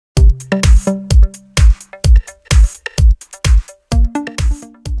Hi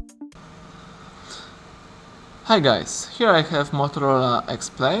guys, here I have Motorola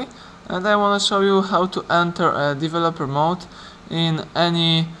X-Play and I want to show you how to enter a developer mode in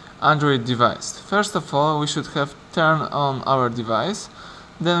any Android device. First of all, we should have turned on our device,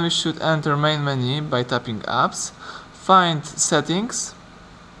 then we should enter main menu by tapping apps, find settings,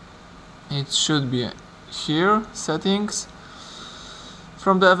 it should be here, settings.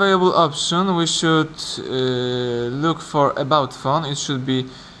 From the available option we should look for about phone, it should be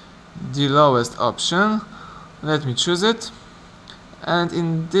the lowest option. Let me choose it, and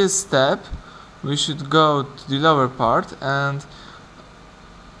in this step we should go to the lower part and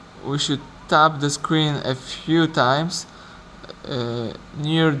we should tap the screen a few times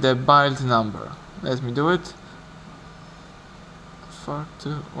near the build number. Let me do it. 4, 2,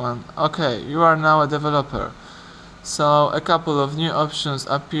 1. Okay, you are now a developer. So a couple of new options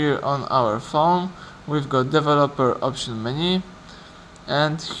appear on our phone. We've got developer option menu,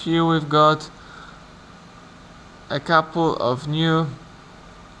 and here we've got a couple of new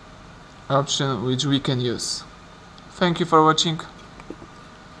options which we can use. Thank you for watching.